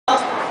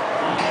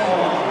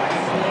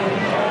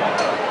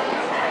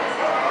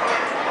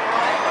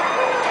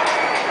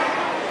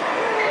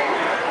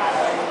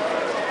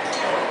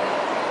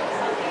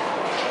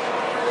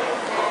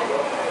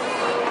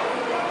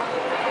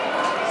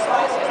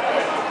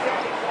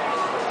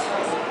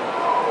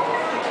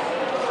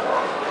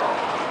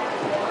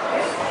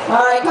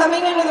right,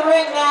 coming into the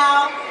ring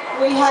now,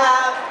 we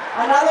have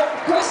another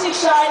Christy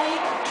Sheidy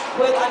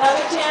with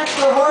another chance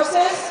for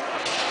horses.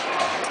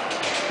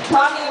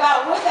 Talking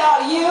about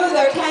without you,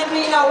 there can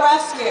be no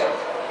rescue.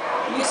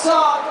 You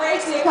saw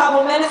Gracie a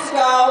couple minutes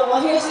ago.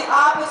 Well, here's the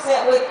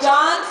opposite with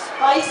John,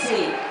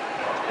 Spicy,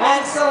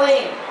 and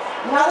Celine.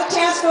 Another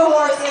chance for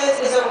horses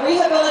is a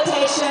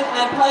rehabilitation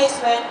and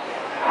placement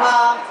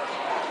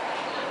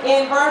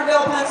in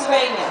Burnville,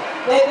 Pennsylvania.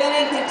 They've been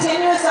in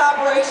continuous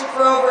operation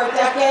for over a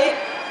decade.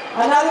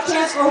 Another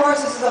Chance for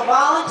Horses is a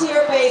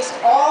volunteer-based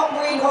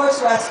all-breed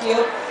horse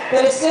rescue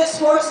that assists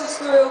horses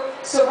through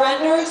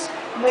surrenders,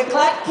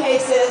 neglect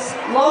cases,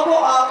 local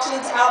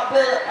auctions,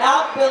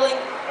 outbidding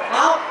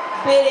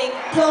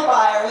kill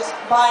buyers,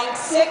 buying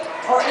sick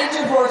or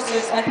injured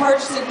horses, and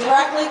purchasing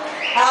directly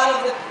out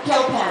of the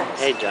kill pens.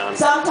 Hey, John.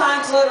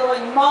 Sometimes literally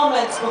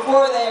moments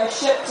before they are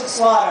shipped to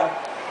slaughter.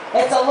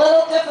 It's a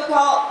little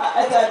difficult,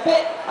 it's a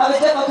bit of a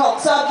difficult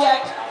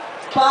subject,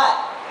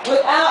 but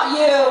without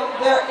you,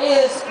 there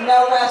is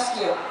no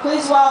rescue.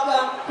 Please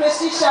welcome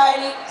Christy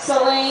Sheidy,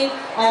 Celine,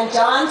 and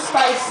John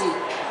Spicy.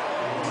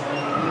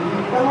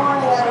 Good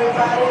morning,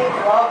 everybody.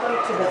 Welcome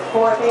to the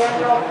 4th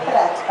annual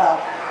Pet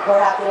Expo. We're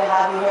happy to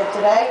have you here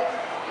today.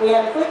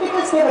 And if we could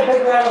just give a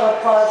big round of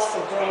applause to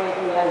Julie,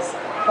 who has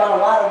done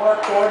a lot of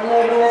work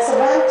coordinating this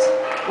event.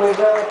 We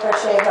really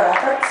appreciate her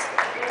efforts.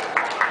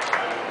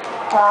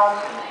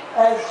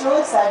 As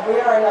Julie said,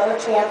 we are another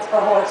chance for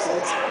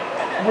horses.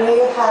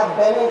 We have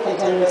been in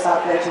continuous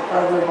operation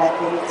for over a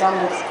decade. It's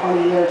almost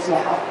 20 years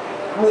now.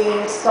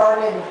 We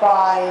started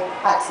by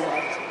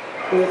accident.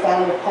 We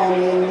found a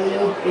pony in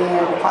need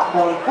and a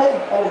pot-bellied pig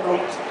and a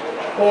goat.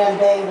 And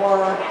they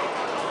were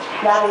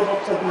not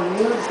able to be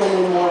used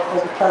anymore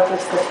for the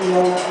purpose that the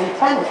owner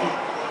intended,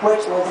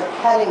 which was a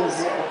petting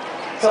zoo.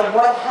 So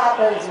what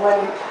happens when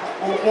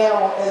an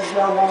animal is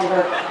no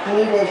longer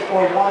needed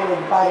or wanted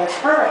by the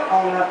current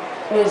owner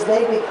is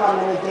they become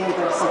in a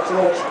dangerous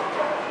situation.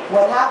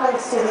 What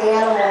happens to the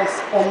animals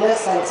in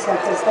this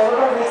instance is they were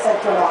going to be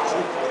sent to an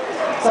auction.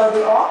 So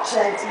the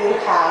auctions, you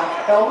have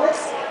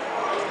illness,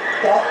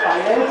 death by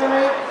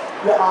injury,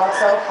 you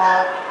also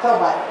have kill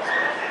buyers.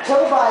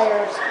 Kill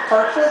buyers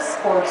purchase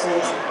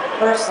horses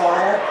for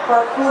slaughter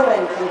for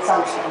human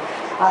consumption.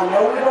 I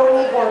know we don't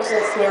need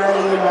horses here in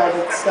the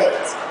United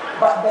States,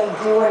 but they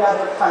do in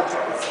other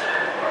countries.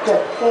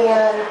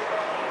 Japan,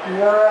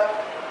 Europe,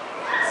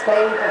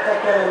 Spain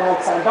particularly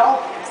likes our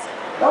donkeys.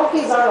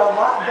 Donkeys aren't a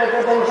lot bigger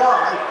than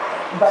John,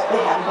 but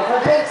they have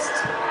different taste.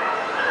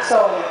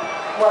 So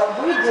what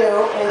we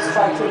do is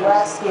try to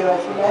rescue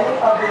as many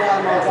of the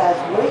animals as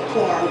we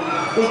can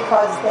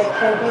because they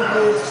can be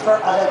used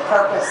for other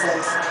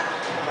purposes.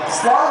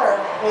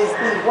 Slaughter is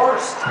the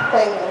worst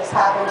thing that has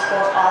happened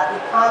for our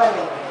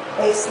economy.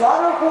 A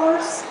slaughter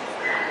horse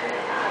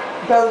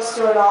goes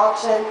through an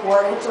auction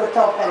or into a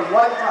kill pen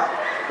one time.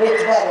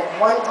 It's vetted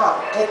one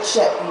time, it's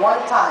shipped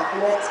one time,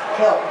 and it's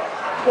killed.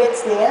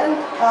 It's the end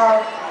of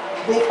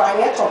the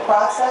financial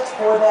process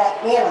for that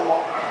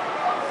animal.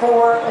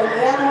 For an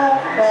animal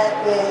that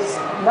is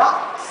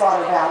not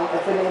slaughter bound,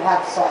 if we didn't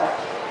have slaughter,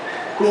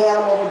 the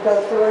animal would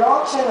go through an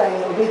auction and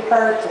it would be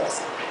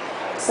purchased.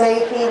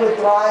 Say he would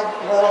drive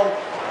little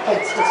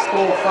kids to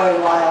school for a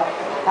while,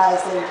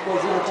 as it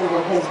was mentioned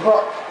in his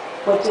book,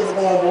 which is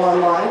available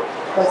online,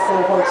 that's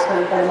the Horse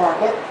Clinical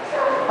Market.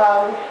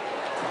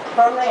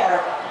 From there,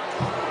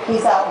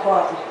 he's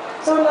outgrown.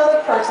 So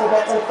another person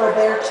gets him for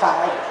their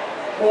child,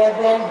 and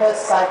then the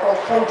cycle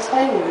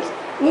continues.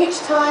 Each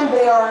time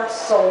they are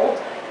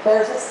sold,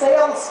 there's a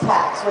sales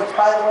tax, which,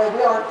 by the way,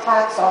 we aren't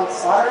taxed on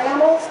slaughter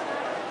animals.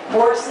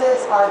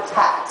 Horses are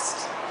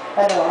taxed,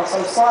 and they're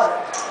also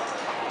slaughtered.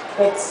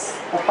 It's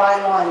a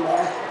fine line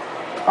there.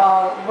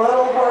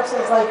 Little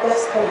horses like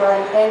this can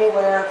bring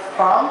anywhere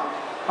from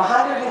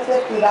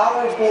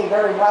 $150 being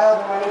very wild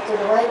and running through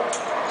the ring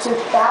to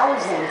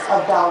thousands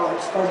of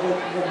dollars for the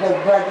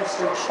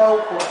registered show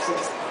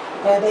horses.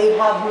 And they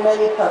have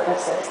many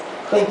purposes.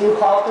 They do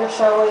halter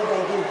showing,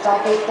 they do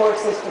jumping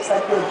courses, just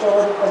like the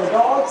agility for the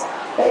dogs.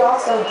 They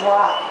also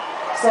drive.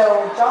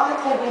 So John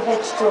can be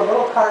hitched to a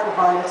little cart and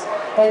harness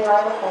and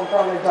drive a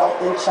full-grown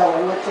adult in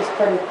showing, which is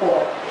pretty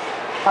cool.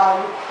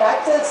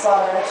 Back to the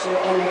slaughter issue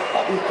and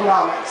the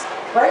economics.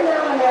 Right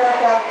now in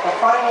America, the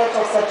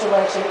financial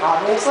situation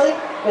obviously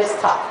is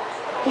tough.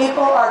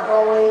 People are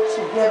going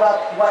to give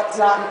up what's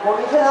not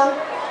important to them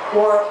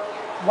or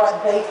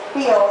what they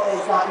feel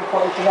is not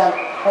important to them,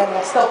 and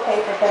they'll still pay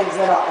for things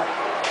that are.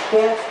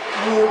 If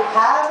you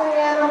have an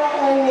animal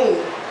in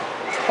need,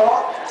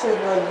 talk to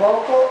your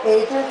local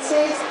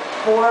agencies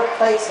for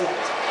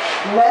placement.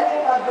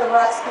 Many of the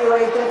rescue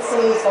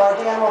agencies, large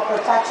animal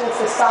protection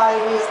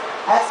societies,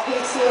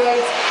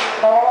 SPCAs,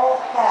 all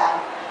have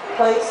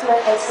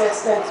placement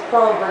assistance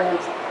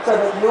programs so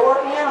that your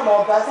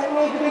animal doesn't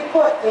need to be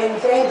put in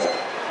danger.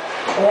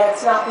 And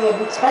it's not the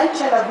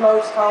intention of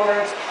most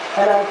owners,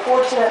 and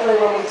unfortunately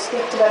when we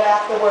speak to them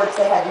afterwards,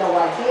 they had no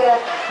idea,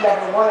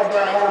 never wanted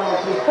their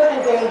animal to be put in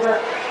danger,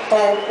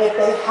 and if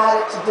they had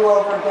it to do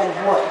over again,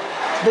 would.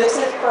 This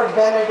is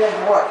preventative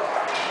work.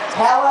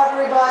 Tell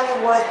everybody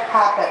what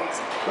happens.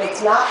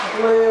 It's not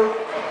blue.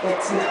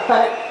 It's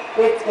not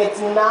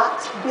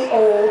the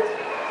old.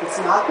 It's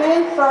not the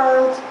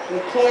infirmed.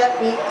 You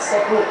can't eat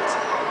sick meat.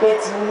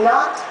 It's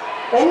not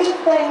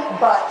anything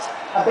but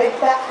a big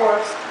fat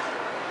horse,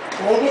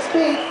 Angus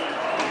beef,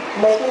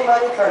 making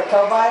money for a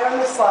co-buyer in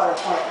the slaughter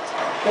plant.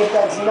 It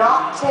does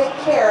not take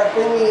care of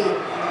the need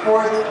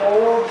for the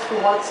old who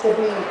wants to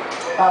be,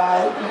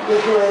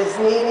 who is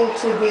needing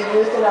to be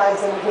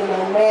euthanized in a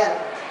humane manner.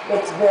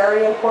 It's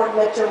very important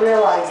that you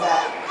realize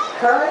that.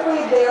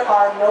 Currently, there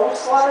are no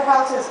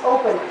slaughterhouses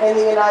open in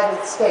the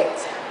United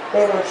States.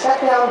 They were shut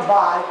down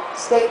by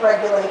state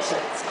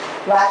regulations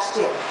last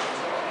year.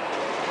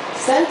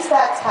 Since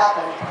that's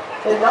happened,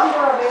 the number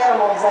of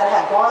animals that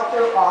have gone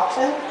through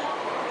auction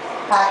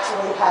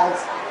actually has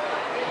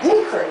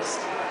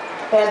decreased,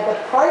 and the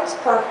price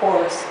per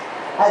horse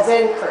has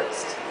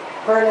increased.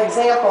 For an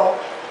example,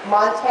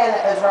 Montana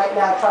is right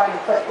now trying to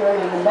put through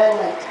an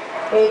amendment,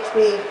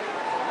 HB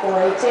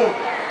 418.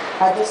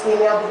 I just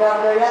emailed the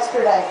governor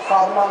yesterday,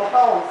 called him on the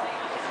phone.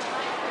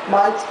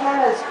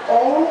 Montana's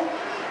own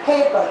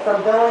paper from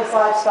Billings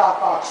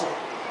Livestock Auction.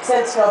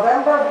 Since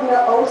November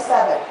of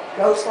 '07,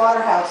 no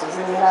slaughterhouses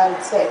in the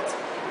United States.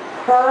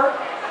 Per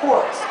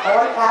horse,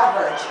 on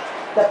average,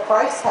 the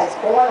price has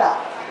gone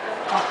up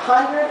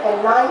 $119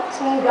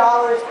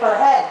 per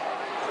head.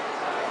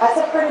 That's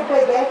a pretty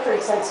big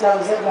increase since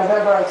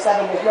November of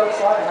 '07 with no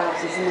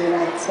slaughterhouses in the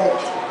United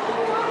States.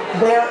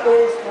 There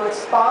is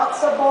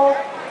responsible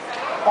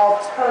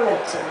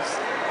alternatives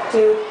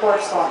to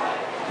horse slaughter.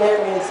 There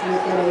is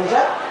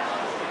euthanasia,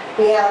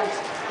 and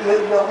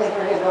you'll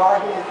hear the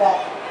argument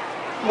that,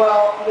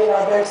 well,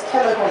 there's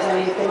chemicals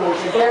in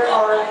euthanasia. There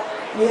are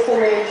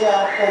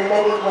euthanasia in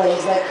many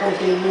ways that can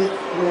be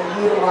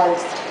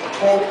utilized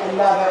in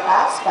another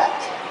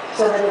aspect,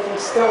 so that if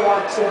you still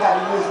want to have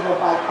a usable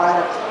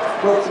byproduct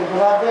with your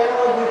beloved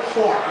animal, you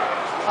can.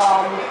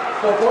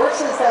 The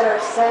horses that are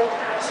sent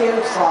to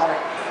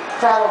slaughter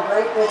travel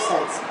great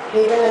distance,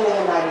 even in the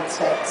United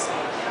States.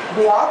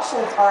 The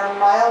auctions are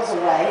miles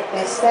away.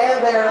 They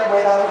stand there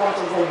with other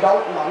horses they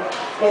don't know.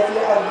 If you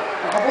have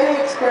any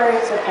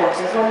experience with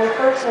horses, when you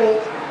first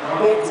meet,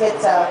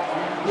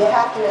 you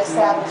have to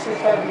establish who's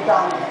going to be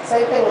dominant.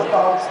 Same thing with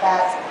dogs,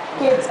 cats,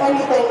 kids,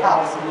 anything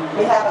else.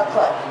 You have a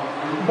clique.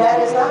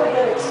 That is not a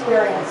good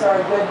experience or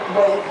a good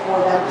way for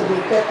them to be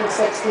 50,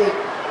 60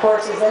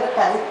 horses in a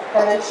pen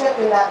and then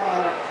shipped in that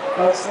manner.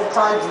 Most of the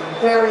times,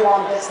 very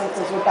long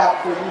distances without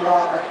food and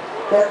water.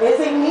 There is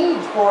a need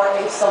for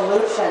a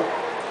solution,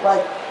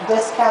 like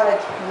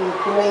discounted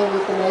humane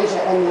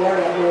euthanasia in the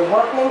area. We're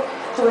working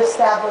to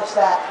establish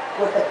that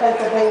with the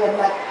Pennsylvania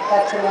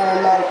Veterinary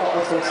Medical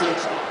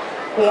Association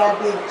and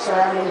the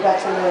surrounding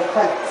veterinary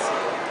clinics.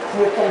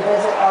 You can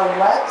visit our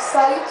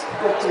website,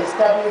 which is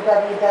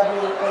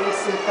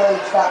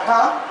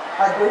www.accourage.com.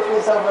 Our booth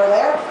is over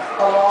there,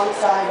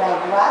 alongside of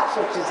LAPS,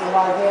 which is the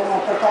Live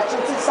Animal Protection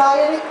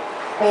Society,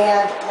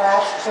 and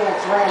Last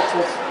Chance Ranch,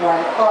 which is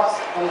right across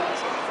from us.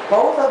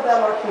 Both of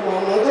them are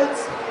humane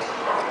agents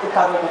to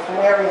cover different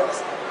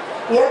areas.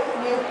 If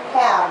you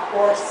have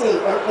or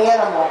see an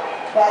animal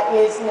that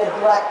is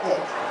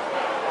neglected,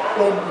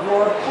 in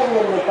your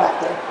opinion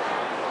neglected,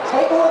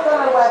 take a look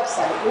on our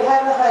website. We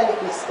have the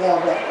Heineke scale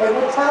there. It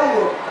will tell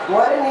you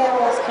what an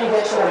animal's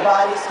condition or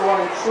body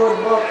scoring should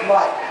look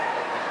like.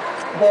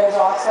 There's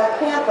also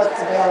pamphlets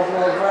available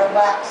over at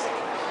LAP's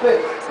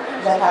booth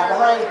that have the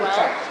Heineke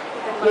chart.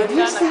 If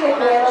you see an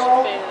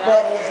animal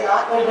that is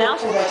not in good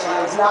condition,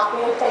 is not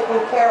being taken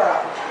care of,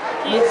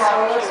 you have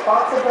a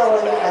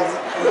responsibility as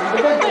an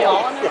individual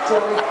to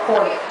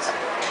report it.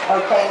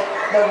 Okay?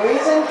 The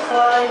reason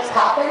crimes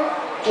happen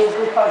is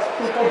because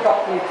people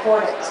don't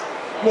report it.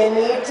 You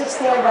need to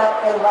stand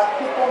up and let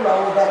people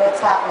know that it's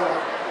happening.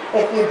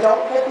 If you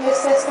don't get the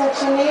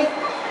assistance you need,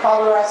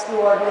 call a rescue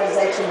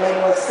organization. They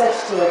will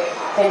assist you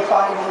in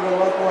finding the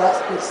local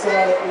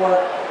SPCA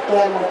or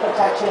animal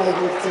protection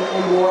agency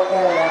in your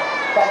area.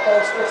 That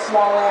goes for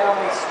small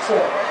animals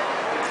too.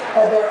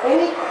 Are there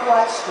any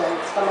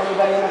questions from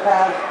anybody in the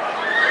crowd?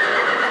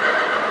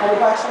 Any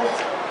questions?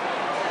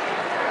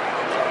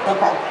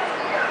 Okay.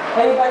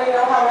 Anybody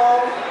know how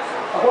long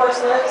a horse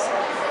lives?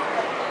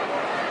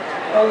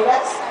 Any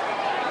guess?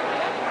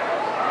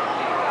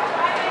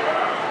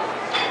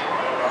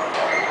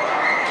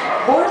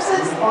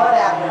 Horses, on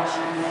average,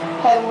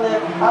 can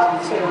live up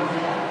to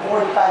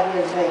 45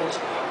 years of age.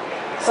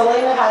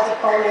 Selena has a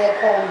pony at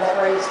home that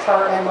raised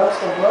her and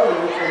most of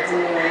Logan's kids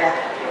in the area.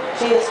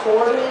 She is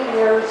 40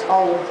 years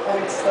old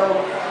and still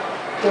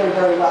doing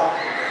very well.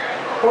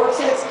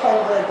 Horses can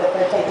live if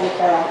they're taken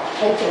care of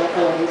into their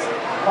 40s.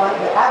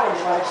 The average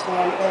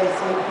lifespan is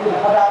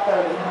about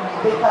 30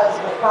 because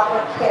with proper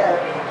care,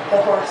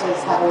 the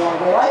horses have a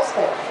longer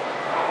lifespan.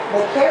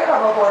 The care of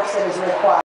a horse that is required